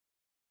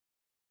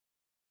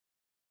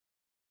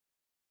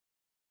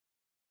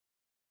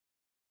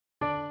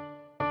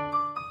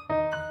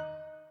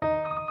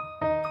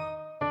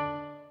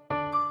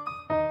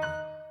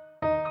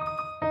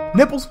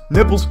Nipples,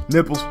 nipples,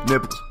 nipples,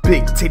 nipples.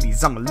 Big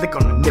titties, I'ma lick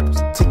on her nipples.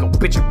 Take a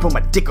bitch and put my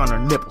dick on her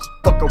nipples.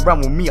 Fuck around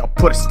with me, I'll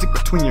put a stick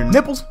between your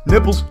nipples.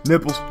 Nipples,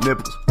 nipples,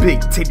 nipples. Big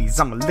titties,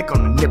 I'ma lick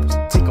on her nipples.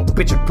 Take a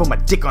bitch and put my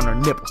dick on her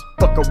nipples.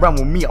 Fuck around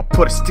with me, I'll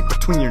put a stick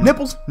between your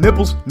nipples.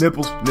 Nipples,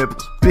 nipples,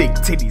 nipples. Big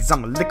titties,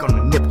 I'ma lick on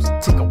her nipples.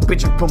 Take a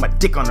bitch and put my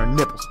dick on her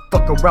nipples.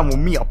 Fuck around with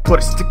me, I'll put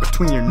a stick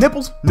between your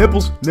nipples.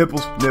 Nipples,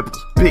 nipples,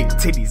 nipples. Big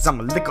titties,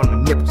 I'ma lick on her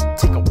nipples.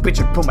 Take a bitch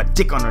and put my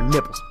dick on her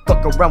nipples.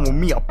 Fuck around with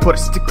me, I'll put a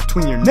stick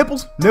between your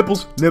nipples.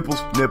 Nipples,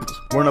 nipples,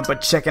 nipples. Run up a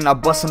check and I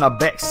bust on her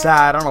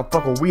backside. I don't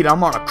fuck with weed,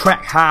 I'm on a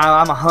crack high.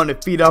 I'm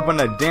 100 feet up in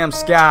the damn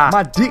sky.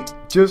 My dick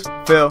just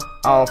fell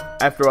off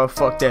after I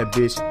fucked that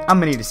bitch.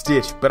 I'ma need a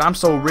stitch, but I'm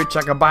so rich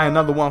I can buy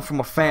another one from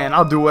a fan.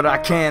 I'll do what I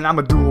can,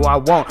 I'ma do what I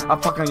want. I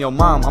fuck on your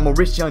mom, I'm a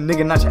rich young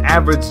nigga, not your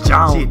average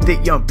John. She a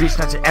thick young bitch,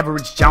 not your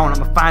average John.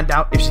 I'ma find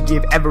out if she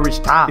give average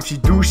top. If she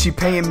do, she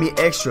paying me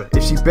extra.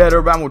 If she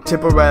better, I won't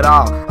tip her at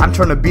all. I'm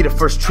trying to be the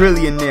first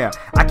trillionaire.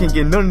 I can't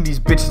get none of these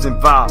bitches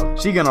involved.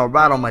 She gonna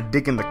ride on my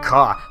dick in the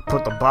car.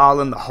 Put the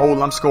ball in the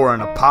hole, I'm scoring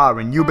a par.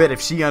 And you bet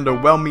if she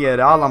underwhelm me at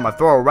all, I'ma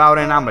throw her out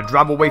and I'ma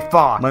drive away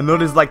far. My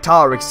nut is like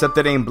tar, except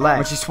it ain't black.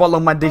 When she swallow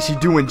my dick, she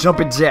doing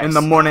jumping jacks. In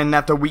the morning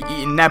after we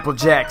eating apple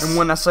jacks. And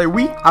when I say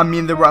we, I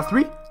mean there are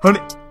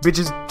 300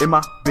 bitches in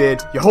my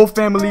bed. Your whole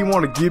family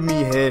wanna give me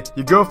head.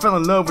 Your girl fell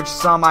in love when she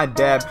saw my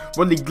dab.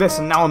 Really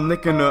glisten, now I'm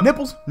licking her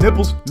nipples,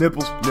 nipples,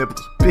 nipples, nipples.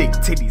 Big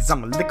titties,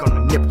 I'ma lick on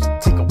her nipples.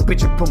 Take a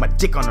bitch and put my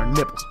dick on her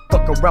nipples.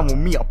 Fuck around with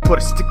me, I'll put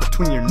a stick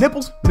between your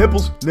nipples.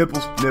 Nipples,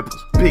 nipples,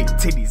 nipples. Big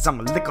titties,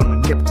 I'ma lick on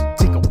her nipples.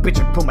 Take a bitch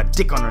and put my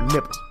dick on her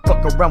nipples.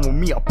 Fuck around with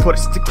me, I'll put a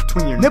stick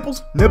between your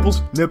nipples.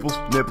 Nipples, nipples,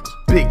 nipples.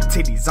 Big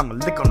titties, I'ma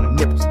lick on her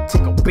nipples.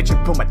 Take a bitch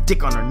and put my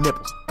dick on her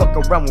nipples. Fuck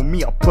around with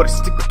me, I'll put a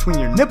stick between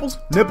your nipples.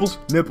 Nipples,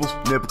 nipples,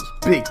 nipples.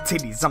 Big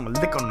titties, I'ma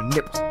lick on her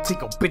nipples.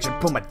 Take a bitch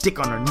and put my dick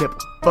on her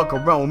nipples. Fuck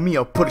around with me,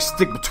 I'll put a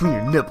stick between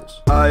your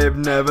nipples. I have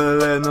never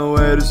let no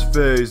haters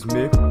phase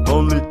me.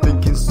 Only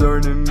thing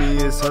concerning me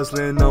is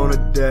hustling on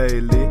a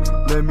daily.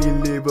 Let me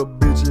leave a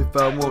bitch if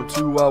I want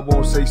to, I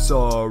won't say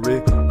sorry.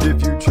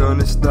 If you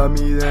tryna stop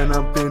me, then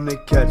I'm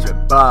finna catch a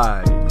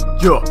body.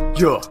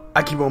 Yo,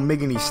 I keep on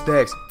making these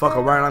stacks. Fuck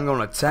around, I'm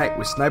gonna attack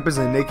with snipers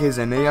and AKs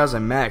and ARs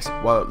and max.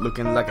 While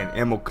looking like an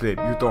ammo clip,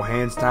 you throw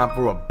hands, time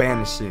for a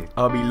banishing.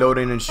 I'll be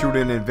loading and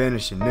shooting and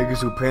vanishing. Niggas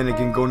who panic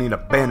and go need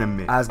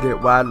abandonment. Eyes get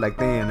wide like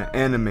they in an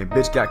anime.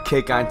 Bitch got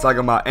cake, I ain't talking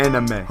about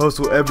anime.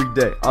 Hustle every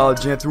day, all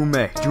Jan through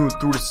May, June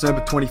through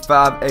December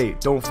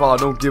 25-8. Don't fall,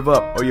 don't give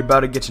up, or you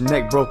about to get your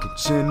neck broken.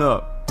 Chin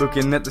up.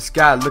 Looking at the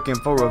sky, looking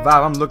for a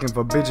vibe. I'm looking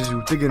for bitches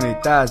who thicker they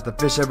thighs. The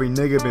fish every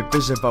nigga been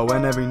fishing for,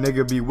 and every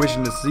nigga be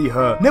wishing to see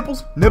her.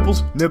 Nipples,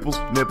 nipples, nipples,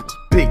 nipples.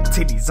 Big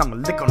titties, I'ma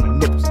lick on her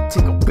nipples.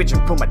 Take a bitch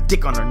and put my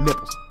dick on her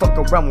nipples. Fuck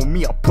around with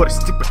me, I'll put a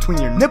stick between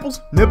your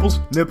nipples. Nipples,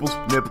 nipples,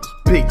 nipples.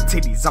 Big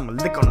titties, I'ma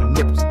lick on her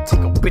nipples.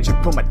 Take a bitch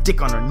and put my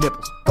dick on her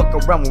nipples. Fuck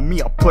around with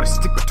me, I'll put a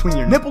stick between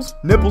your nipples.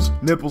 Nipples,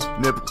 nipples,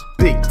 nipples.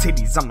 Big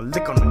titties, I'ma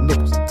lick on her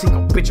nipples. Take a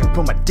bitch and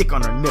put my dick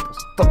on her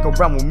nipples. Fuck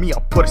around with me,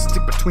 I'll put a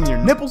stick between your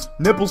nipples.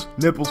 Nipples,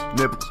 nipples,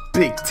 nipples.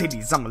 Big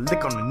titties, I'ma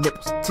lick on her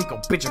nipples. Take a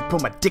bitch and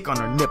put my dick on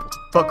her nipples.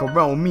 Fuck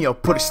around with me, I'll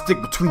put a stick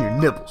between your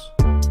nipples.